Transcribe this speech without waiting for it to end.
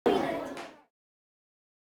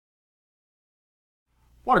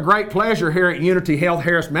What a great pleasure here at Unity Health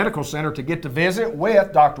Harris Medical Center to get to visit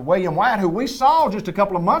with Dr. William White, who we saw just a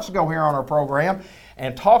couple of months ago here on our program,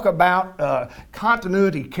 and talk about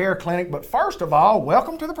Continuity Care Clinic. But first of all,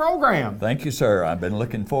 welcome to the program. Thank you, sir. I've been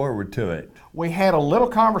looking forward to it. We had a little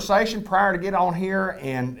conversation prior to get on here,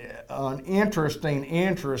 and an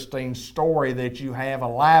interesting story that you have, a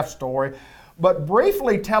life story. But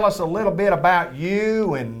briefly tell us a little bit about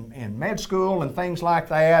you and med school and things like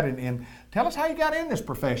that, and tell us how you got in this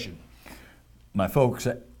profession. My folks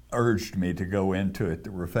urged me to go into it.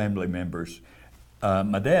 There were family members.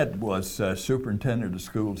 My dad was superintendent of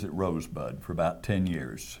schools at Rosebud for about 10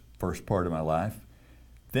 years, first part of my life.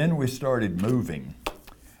 Then we started moving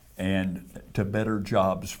and to better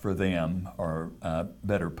jobs for them, or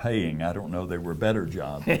better paying. I don't know, they were better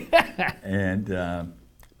jobs. And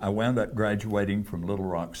I wound up graduating from Little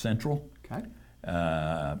Rock Central. Okay.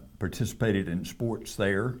 Participated in sports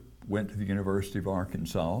there, went to the University of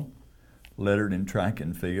Arkansas, lettered in track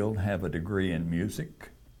and field, have a degree in music,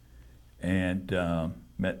 and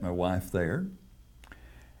met my wife there.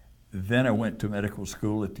 Then I went to medical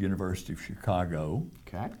school at the University of Chicago.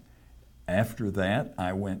 Okay. After that,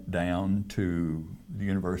 I went down to the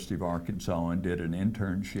University of Arkansas and did an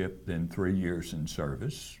internship, then 3 years in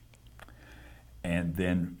service, and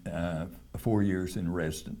then 4 years in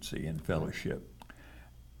residency and fellowship.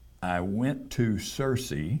 I went to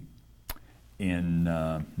Searcy in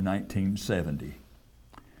 1970,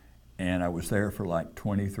 and I was there for like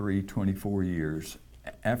 23, 24 years.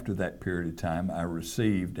 After that period of time, I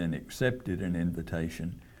received and accepted an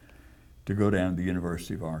invitation to go down to the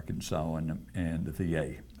University of Arkansas and the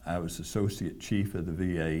VA. I was associate chief of the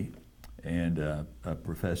VA and a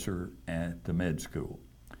professor at the med school.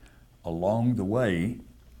 Along the way,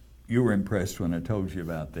 you were impressed when I told you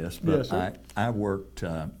about this, but yes, I worked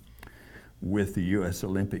with the U.S.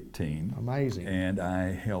 Olympic team. Amazing. And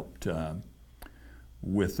I helped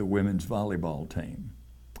with the women's volleyball team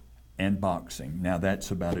and boxing. Now that's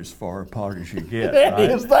about as far apart as you get, It right?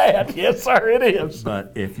 is that. Yes, sir, it is.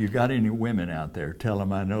 But if you got any women out there, tell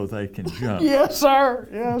them I know they can jump. Yes, sir.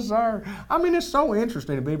 Yes, sir. I mean, it's so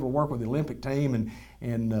interesting to be able to work with the Olympic team,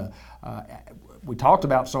 and we talked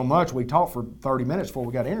about so much. We talked for 30 minutes before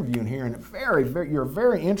we got interviewing here, and you're a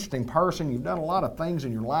very interesting person. You've done a lot of things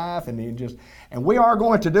in your life, and we are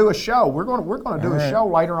going to do a show. We're going to do a show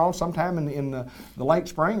later on, sometime in the late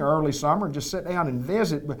spring or early summer, and just sit down and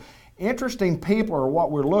visit. But interesting people are what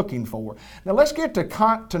we're looking for. Now let's get to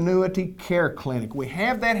Continuity Care Clinic. We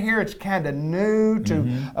have that here. It's kind of new to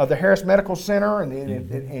the Harris Medical Center,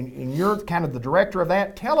 and you're kind of the director of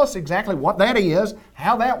that. Tell us exactly what that is,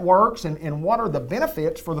 how that works, and what are the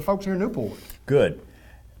benefits for the folks here in Newport. Good.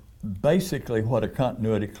 Basically what a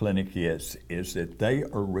continuity clinic is that they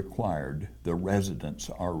are required, the residents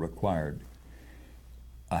are required,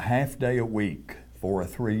 a half day a week for a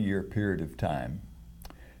 3-year period of time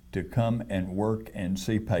to come and work and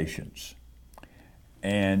see patients.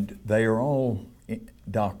 And they are all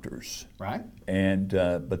doctors. Right. And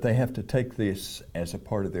but they have to take this as a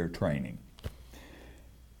part of their training.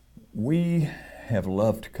 We have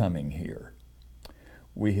loved coming here.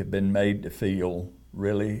 We have been made to feel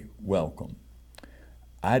really welcome.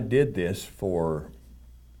 I did this for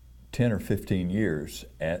 10 or 15 years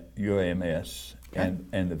at UAMS and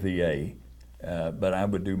the VA. But I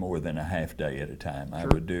would do more than a half day at a time. Sure. I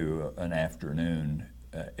would do an afternoon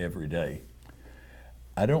every day.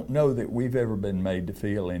 I don't know that we've ever been made to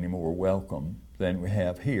feel any more welcome than we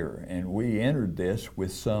have here. And we entered this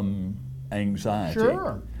with some anxiety.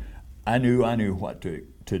 Sure. I knew what to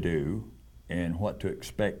do and what to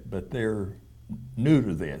expect, but they're new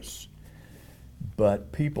to this.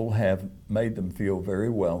 But people have made them feel very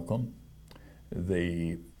welcome.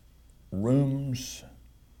 The rooms,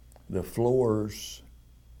 the floors,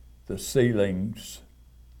 the ceilings,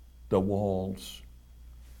 the walls,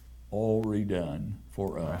 all redone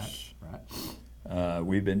for us. Right.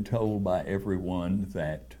 We've been told by everyone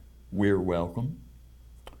that we're welcome,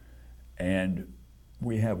 and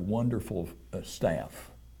we have wonderful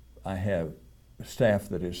staff. I have staff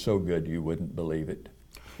that is so good you wouldn't believe it.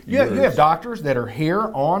 You have doctors that are here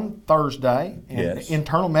on Thursday, and Yes.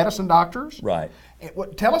 internal medicine doctors. Right.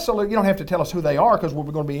 Tell us a little. You don't have to tell us who they are because we're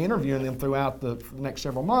going to be interviewing them throughout the next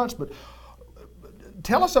several months. But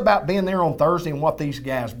tell us about being there on Thursday and what these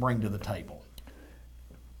guys bring to the table.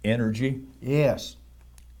 Energy. Yes.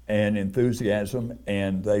 And enthusiasm,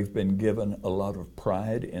 and they've been given a lot of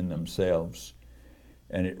pride in themselves,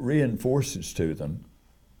 and it reinforces to them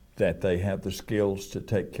that they have the skills to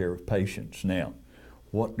take care of patients. Now,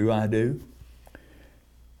 what do?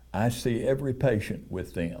 I see every patient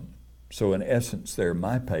with them. So in essence, they're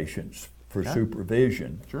my patients for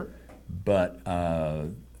supervision. Sure. But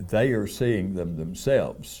they are seeing them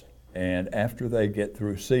themselves. And after they get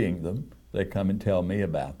through seeing them, they come and tell me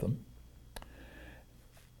about them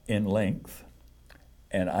in length.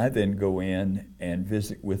 And I then go in and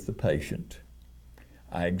visit with the patient.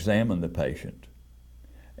 I examine the patient.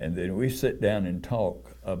 And then we sit down and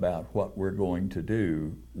talk about what we're going to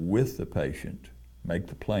do with the patient, make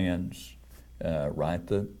the plans, write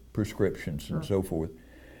the prescriptions and so forth,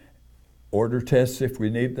 order tests if we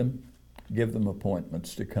need them, give them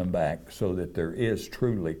appointments to come back so that there is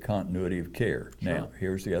truly continuity of care. Sure. Now,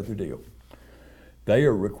 here's the other deal. They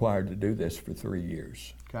are required to do this for 3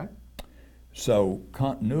 years. Okay. So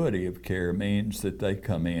continuity of care means that they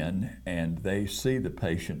come in and they see the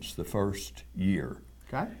patients the first year.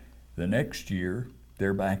 Okay. The next year,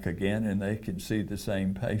 they're back again and they can see the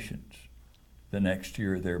same patients. The next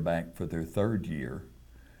year, they're back for their third year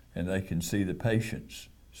and they can see the patients.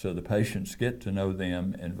 So the patients get to know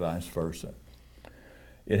them and vice versa.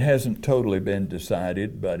 It hasn't totally been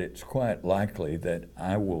decided, but it's quite likely that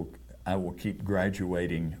I will keep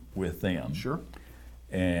graduating with them. Sure.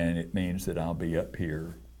 And it means that I'll be up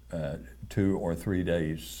here 2 or 3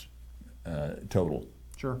 days total.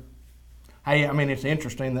 Sure. Hey, I mean, it's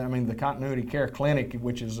interesting that, I mean, the Continuity Care Clinic,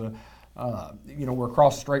 which is, we're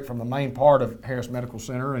across the street from the main part of Harris Medical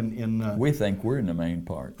Center. We think we're in the main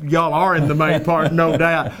part. Y'all are in the main part, no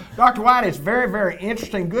doubt. Dr. White, it's very, very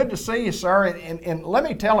interesting. Good to see you, sir. And let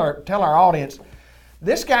me tell our audience,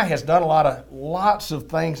 this guy has done lots of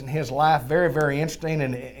things in his life, very, very interesting.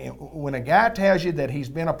 And when a guy tells you that he's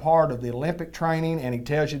been a part of the Olympic training and he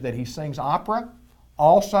tells you that he sings opera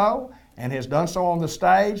also and has done so on the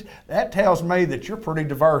stage, that tells me that you're pretty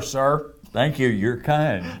diverse, sir. Thank you. You're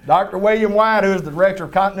kind. Dr. William White, who is the Director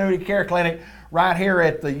of Continuity Care Clinic right here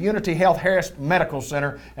at the Unity Health Harris Medical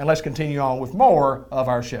Center. And let's continue on with more of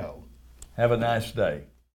our show. Have a nice day.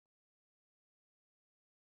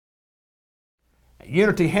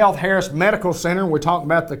 Unity Health Harris Medical Center, we're talking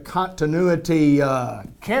about the Continuity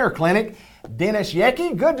Care Clinic. Dennis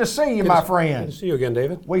Yecke, good to see you, my friend. Good to see you again,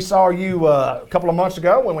 David. We saw you a couple of months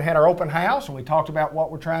ago when we had our open house and we talked about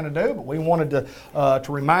what we're trying to do, but we wanted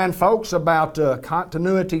to remind folks about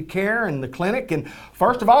continuity care and the clinic. And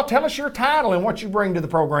first of all, tell us your title and what you bring to the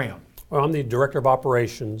program. Well, I'm the Director of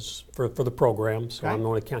Operations for the program, so Okay. I'm the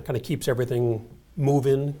one that kind of keeps everything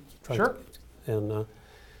moving. Sure.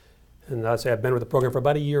 And I'd say I've been with the program for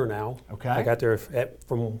about a year now. Okay. I got there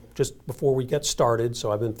from just before we got started,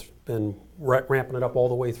 so I've been ramping it up all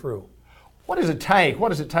the way through. What does it take? What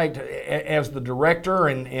does it take as the director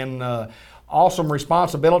and awesome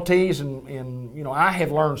responsibilities? And I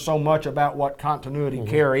have learned so much about what continuity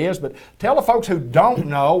care is, but tell the folks who don't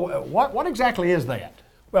know, what exactly is that?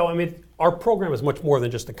 Well, I mean, our program is much more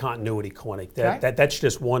than just a continuity clinic. That's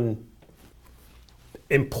just one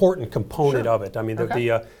important component of it. I mean,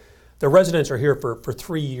 the residents are here for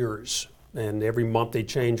 3 years, and every month they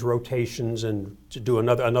change rotations and to do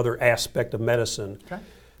another aspect of medicine. Okay.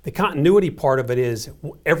 The continuity part of it is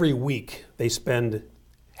every week they spend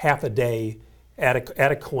half a day at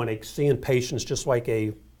a clinic seeing patients just like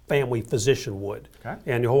a family physician would. Okay.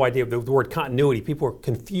 And the whole idea of the word continuity, people are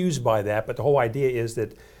confused by that, but the whole idea is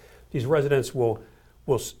that these residents will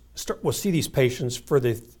see these patients for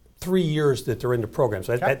the 3 years that they're in the program.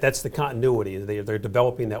 So that's the continuity. They're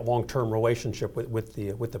developing that long-term relationship with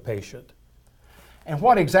the patient. And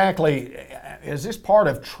what exactly is this part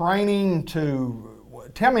of training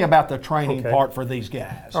tell me about the training part for these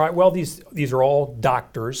guys. All right, well, these are all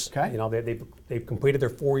doctors. Okay. They've completed their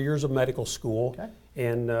 4 years of medical school,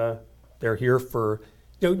 and they're here for,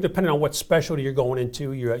 depending on what specialty you're going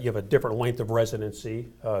into, you have a different length of residency,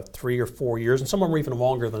 3 or 4 years, and some of them are even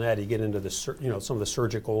longer than that. You get into some of the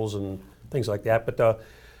surgicals and things like that. But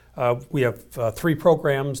we have 3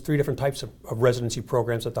 programs, 3 different types of residency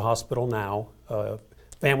programs at the hospital now.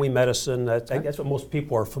 Family medicine, that's what most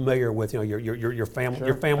people are familiar with. Your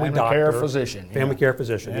family doctor, care physician, family care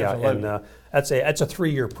physician, Absolutely. and that's a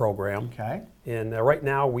 3-year program. Okay. And right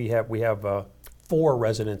now we have 4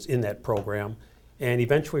 residents in that program. And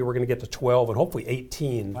eventually we're going to get to 12 and hopefully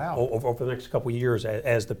 18 over the next couple of years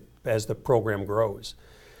as the program grows.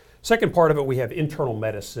 Second part of it, we have internal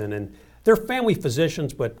medicine, and they're family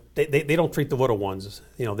physicians, but they don't treat the little ones.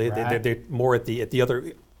 They're more at the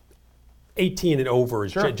other 18 and over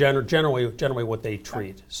is generally what they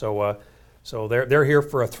treat. So they're here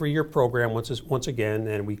for a 3-year program once again,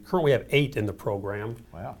 and we currently have 8 in the program.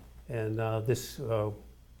 Wow. And this.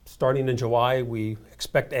 Starting in July, we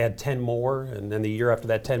expect to add 10 more, and then the year after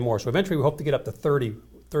that, 10 more. So eventually, we hope to get up to 30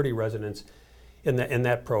 residents in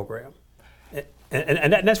that program.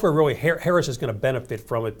 And that's where really Harris is going to benefit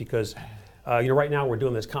from it because, right now we're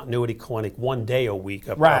doing this continuity clinic 1 day a week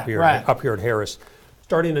up here at Harris.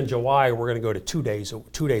 Starting in July, we're going to go to 2 days a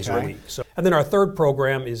week. So, and then our third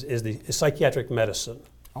program is psychiatric medicine.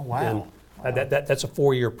 Oh, wow. And that's a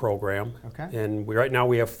 4-year program. Okay. And right now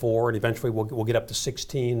we have 4, and eventually we'll get up to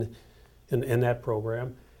 16 in that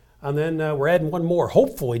program. And then we're adding one more,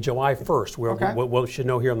 hopefully July 1st. We should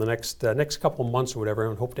know here in the next couple of months or whatever,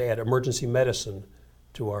 and hope to add emergency medicine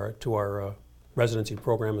to our residency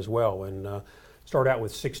program as well. And start out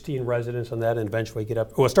with 16 residents on that, and eventually get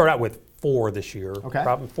up. We'll start out with 4 this year,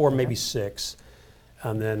 probably 4, maybe 6,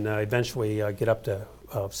 and then eventually get up to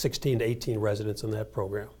 16 to 18 residents in that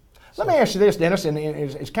program. Let me ask you this, Dennis, and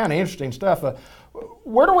it's kind of interesting stuff.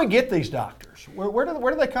 Where do we get these doctors? Where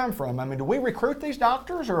do they come from? I mean, do we recruit these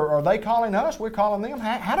doctors, or are they calling us? We're calling them.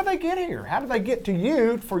 How do they get here? How do they get to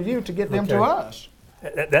you for you to get them to us?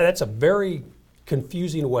 That's a very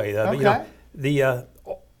confusing way. The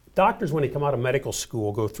doctors, when they come out of medical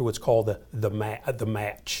school, go through what's called the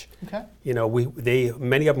match. Okay.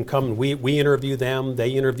 Many of them come, and we interview them,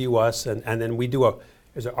 they interview us, and then we do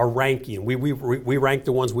a ranking. We rank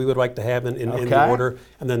the ones we would like to have in the order,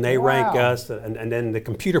 and then they rank us, and then the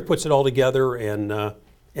computer puts it all together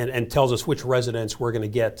and tells us which residents we're going to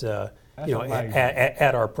get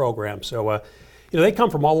at our program. So they come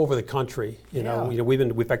from all over the country. In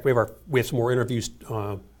fact we have some more interviews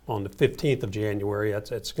on the 15th of January. It's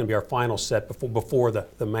going to be our final set before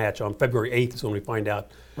the match. On February 8th is when we find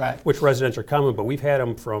out which residents are coming. But we've had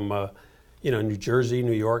them from New Jersey,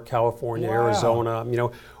 New York, California, Arizona.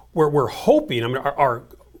 We're hoping. I mean, our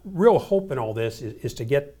real hope in all this is to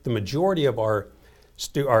get the majority of our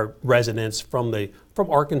residents from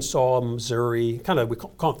Arkansas, Missouri, kind of we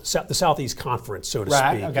call it the Southeast Conference, so to speak.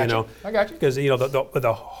 I got you. Because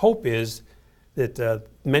the hope is that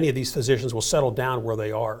many of these physicians will settle down where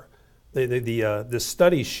they are. The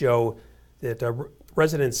studies show that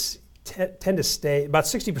residents tend to stay. About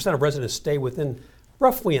 60% of residents stay within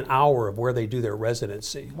roughly an hour of where they do their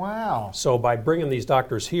residency. Wow. So by bringing these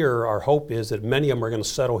doctors here, our hope is that many of them are going to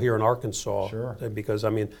settle here in Arkansas. Sure. Because I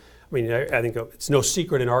think it's no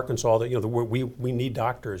secret in Arkansas that we need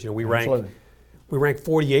doctors. We rank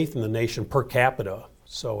 48th in the nation per capita.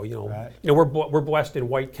 So we're blessed in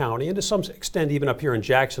White County, and to some extent even up here in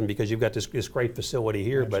Jackson because you've got this great facility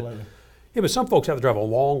here. Absolutely. But some folks have to drive a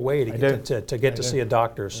long way to get to see a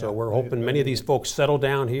doctor. So we're hoping many of these folks settle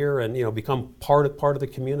down here and become part of the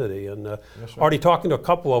community. And already talking to a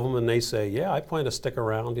couple of them, and they say, "Yeah, I plan to stick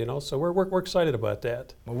around." So we're excited about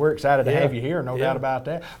that. Well, we're excited to have you here, no doubt about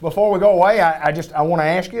that. Before we go away, I want to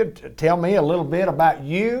ask you, tell me a little bit about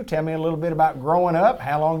you. Tell me a little bit about growing up.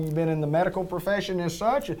 How long you've been in the medical profession as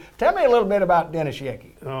such. Tell me a little bit about Dennis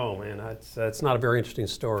Yecke. Oh man, that's not a very interesting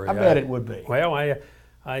story. I bet it would be. Well, I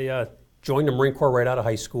joined the Marine Corps right out of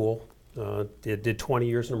high school. Did 20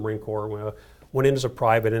 years in the Marine Corps. Went in as a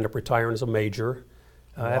private, ended up retiring as a major.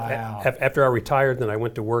 After I retired, then I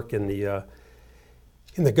went to work in the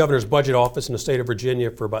governor's budget office in the state of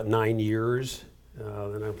Virginia for about 9 years.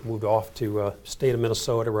 Then I moved off to state of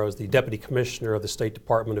Minnesota, where I was the deputy commissioner of the State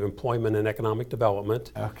Department of Employment and Economic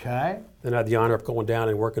Development. Okay. Then I had the honor of going down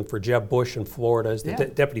and working for Jeb Bush in Florida as the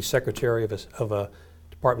deputy secretary of a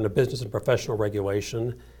Department of Business and Professional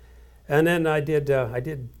Regulation. And then I did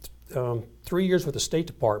 3 years with the State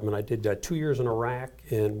Department. I did 2 years in Iraq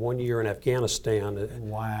and 1 year in Afghanistan.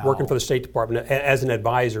 Wow. Working for the State Department as an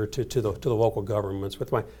advisor to the local governments.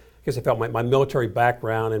 I guess I felt my military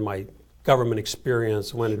background and my government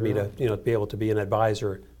experience wanted me to be able to be an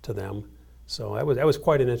advisor to them. So that was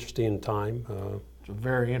quite an interesting time. It's a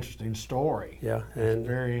very interesting story. Yeah, and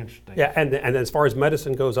very interesting. Yeah, and as far as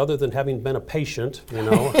medicine goes, other than having been a patient,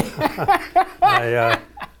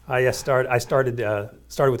 I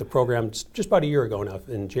started with the program just about a year ago now,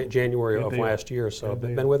 in January of last year. So I've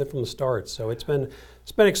been with it from the start. So it's been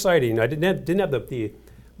exciting. I didn't have the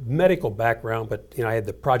medical background, but I had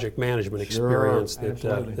the project management experience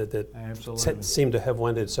that seemed to have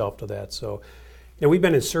lent itself to that. So we've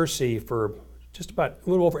been in Searcy for just about a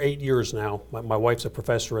little over 8 years now. My wife's a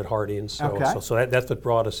professor at Harding, so that's what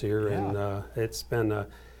brought us here, and it's been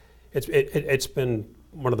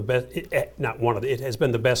one of the best. It has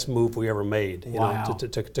been the best move we ever made.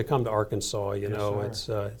 To come to Arkansas.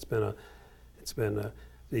 It's been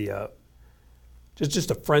just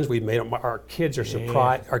the friends we've made. Our kids are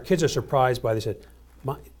surprised. Our kids are surprised by. They said,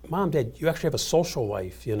 "Mom, Dad, you actually have a social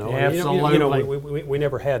life." Absolutely. We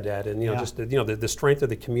never had that, and just the strength of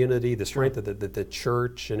the community, the strength of the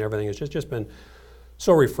church, and everything. It's just been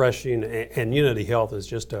so refreshing, and Unity Health is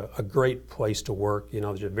just a great place to work. You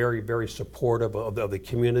know, they're very, very supportive of the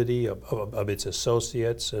community, of its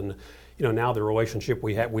associates, and you know, now the relationship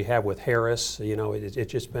we have with Harris. You know, it's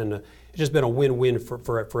just been a win-win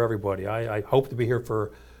for everybody. I hope to be here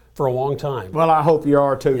for a long time. Well, I hope you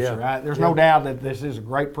are too, Yeah. sir. There's no doubt that this is a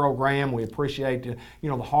great program. We appreciate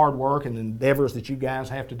the hard work and the endeavors that you guys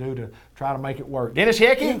have to do to try to make it work. Dennis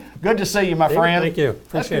Hickey, good to see you, my friend. Thank you.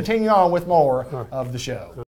 Let's Appreciate it. continue on with more of the show.